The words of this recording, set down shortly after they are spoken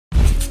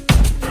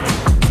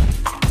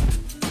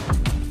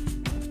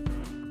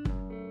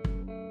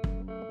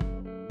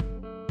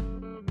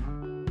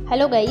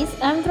Hello guys,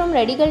 I am from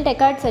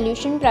RadicalTechArt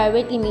Solution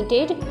Private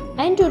Limited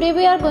and today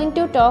we are going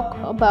to talk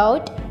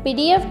about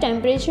PDF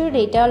temperature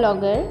data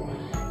logger.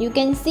 You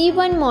can see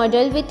one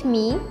model with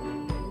me.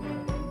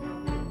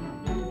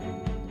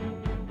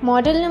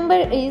 Model number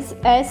is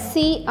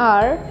SCR06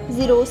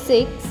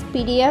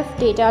 PDF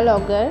data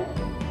logger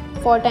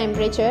for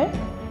temperature.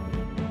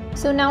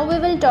 So now we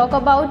will talk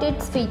about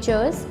its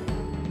features.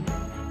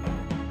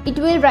 It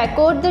will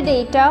record the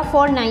data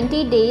for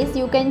 90 days.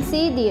 You can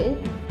see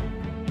the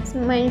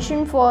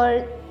mentioned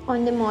for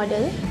on the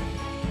model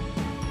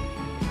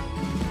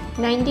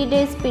 90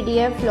 days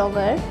PDF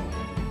logger.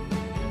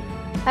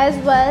 As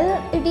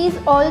well, it is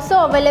also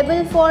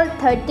available for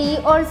 30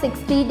 or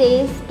 60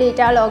 days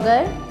data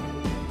logger.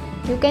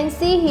 You can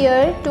see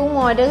here two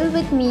models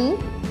with me.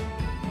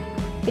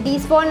 It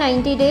is for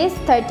 90 days,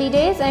 30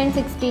 days and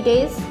 60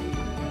 days.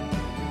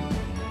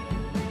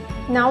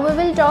 Now we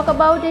will talk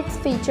about its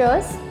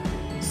features.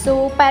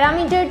 So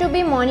parameter to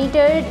be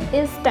monitored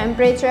is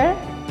temperature,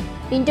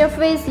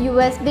 interface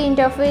USB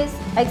interface,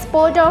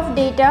 export of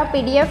data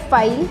PDF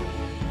file,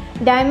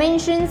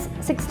 dimensions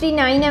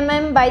 69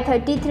 mm by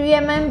 33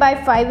 mm by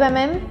 5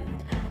 mm,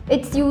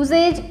 its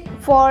usage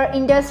for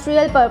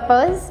industrial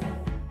purpose.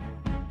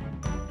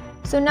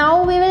 So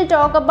now we will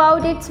talk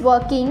about its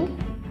working.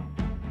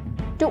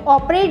 To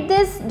operate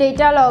this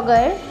data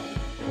logger,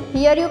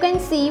 here you can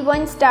see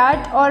one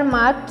start or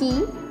mark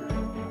key,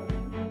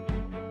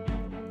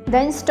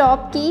 then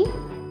stop key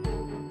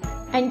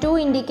and two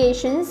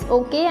indications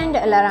OK and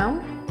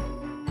alarm.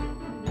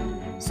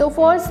 So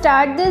for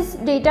start this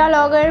data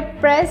logger,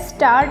 press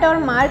start or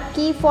mark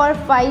key for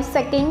 5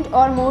 seconds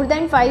or more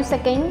than 5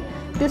 seconds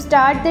to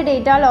start the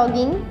data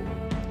logging,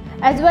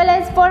 as well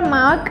as for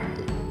mark,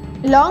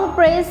 long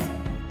press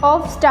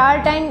of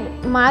start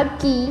and mark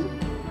key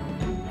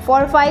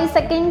for 5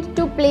 seconds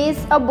to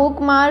place a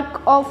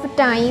bookmark of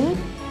time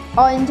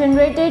on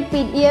generated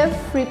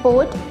PDF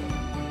report.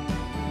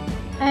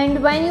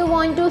 And when you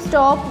want to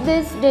stop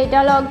this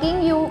data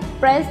logging, you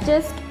press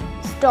just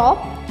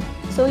stop,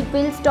 so it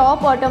will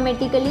stop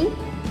automatically.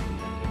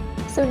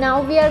 So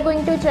now we are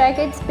going to check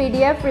its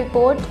PDF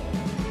report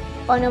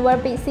on our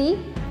PC.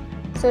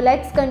 So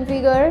let's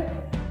configure.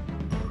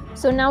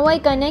 So now I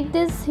connect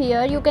this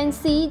here. You can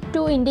see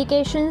two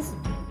indications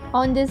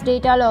on this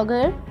data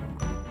logger,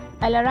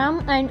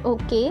 alarm and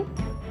OK.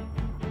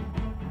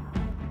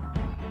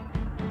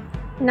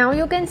 Now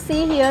you can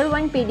see here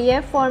one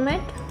PDF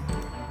format.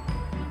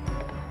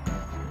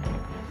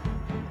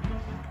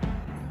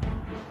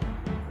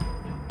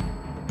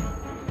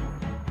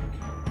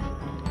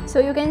 So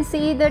you can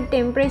see the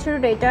temperature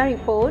data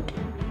report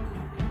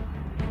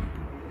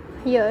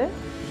here.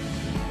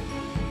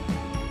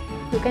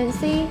 You can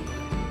see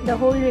the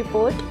whole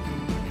report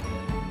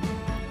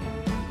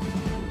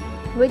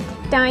with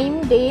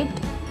time,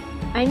 date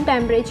and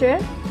temperature.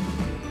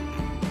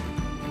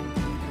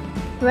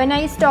 When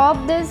I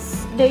stop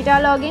this data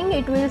logging,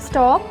 it will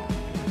stop.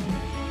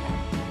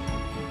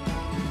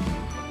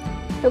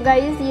 तो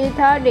guys ये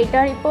था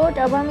data report.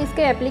 अब हम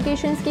इसके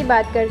applications की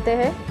बात करते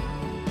हैं.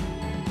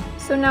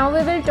 So now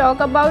we will talk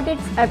about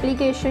its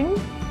application.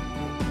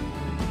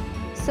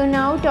 So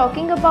now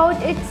talking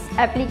about its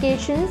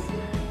applications,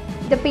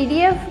 the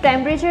PDF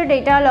temperature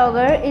data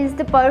logger is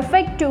the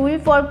perfect tool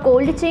for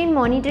cold chain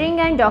monitoring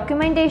and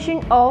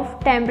documentation of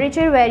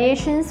temperature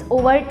variations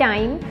over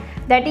time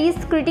that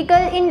is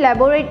critical in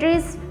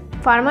laboratories,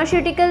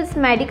 pharmaceuticals,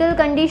 medical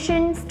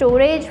conditions,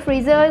 storage,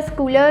 freezers,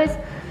 coolers,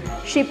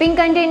 shipping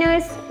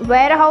containers,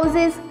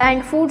 warehouses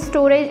and food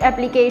storage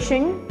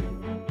application.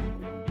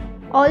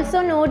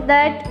 Also note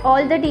that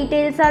all the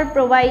details are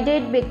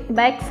provided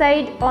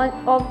backside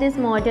of this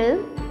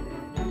model.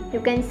 You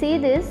can see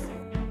this.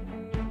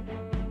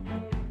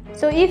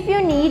 So if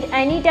you need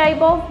any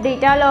type of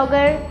data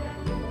logger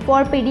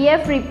for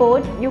PDF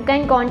report, you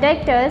can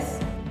contact us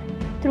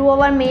through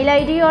our mail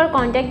ID or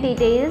contact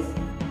details.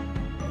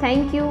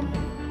 Thank you.